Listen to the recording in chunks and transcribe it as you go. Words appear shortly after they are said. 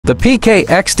The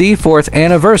PKXD 4th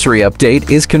anniversary update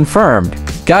is confirmed.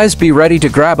 Guys, be ready to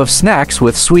grab of snacks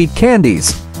with sweet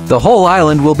candies. The whole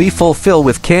island will be fulfilled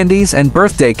with candies and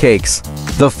birthday cakes.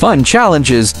 The fun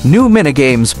challenges, new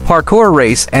minigames, parkour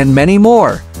race, and many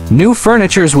more. New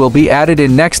furnitures will be added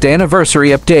in next anniversary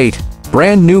update.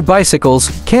 Brand new bicycles,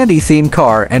 candy-themed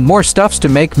car, and more stuffs to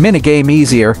make minigame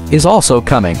easier is also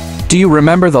coming. Do you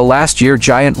remember the last year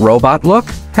giant robot look?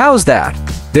 How's that?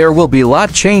 There will be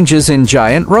lot changes in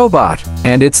Giant Robot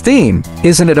and its theme.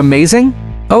 Isn't it amazing?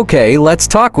 Okay, let's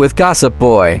talk with Gossip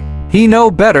Boy. He know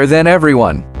better than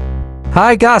everyone.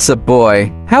 Hi Gossip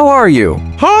Boy, how are you?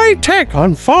 Hi Tech,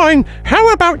 I'm fine.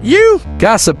 How about you?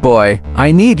 Gossip Boy,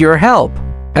 I need your help.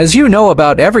 As you know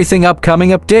about everything upcoming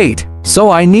update, so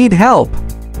I need help.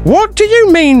 What do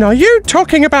you mean? Are you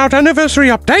talking about anniversary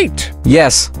update?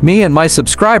 Yes, me and my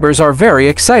subscribers are very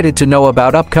excited to know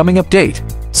about upcoming update.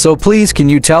 So please, can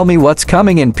you tell me what's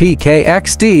coming in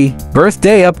PKXD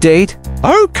birthday update?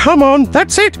 Oh, come on,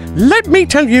 that's it. Let me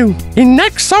tell you. In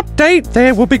next update,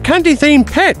 there will be candy-themed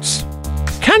pets,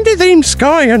 candy-themed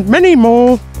sky, and many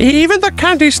more. Even the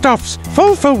candy stuffs,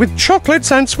 full with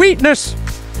chocolates and sweetness.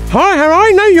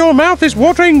 I know your mouth is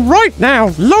watering right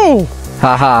now, lol.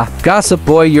 Haha, Gossip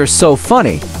Boy, you're so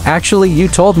funny. Actually, you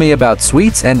told me about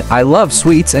sweets, and I love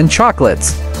sweets and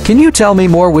chocolates. Can you tell me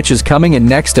more which is coming in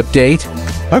next update?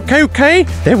 Okay.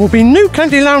 There will be new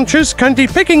candy launchers, candy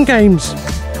picking games,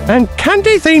 and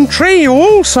candy-themed tree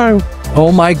also.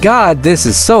 Oh my god, this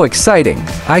is so exciting.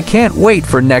 I can't wait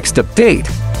for next update.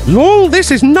 Lol,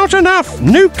 this is not enough.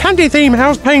 New candy-themed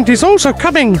house paint is also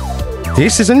coming.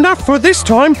 This is enough for this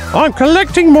time. I'm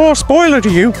collecting more spoiler to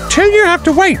you till you have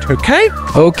to wait, okay?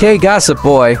 Okay, Gossip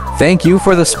Boy. Thank you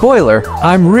for the spoiler.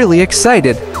 I'm really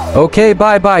excited. Okay,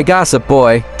 bye-bye, Gossip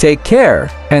Boy. Take care,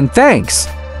 and thanks.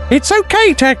 It's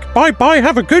okay, Tech. Bye-bye,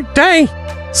 have a good day.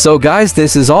 So guys,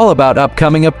 this is all about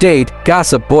upcoming update.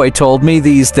 Gossip Boy told me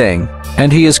these things,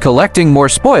 and he is collecting more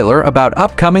spoiler about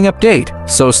upcoming update,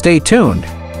 so stay tuned.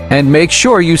 And make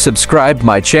sure you subscribe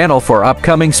my channel for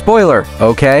upcoming spoiler,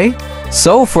 okay?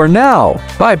 So for now,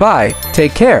 bye-bye,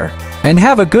 take care, and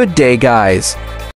have a good day, guys.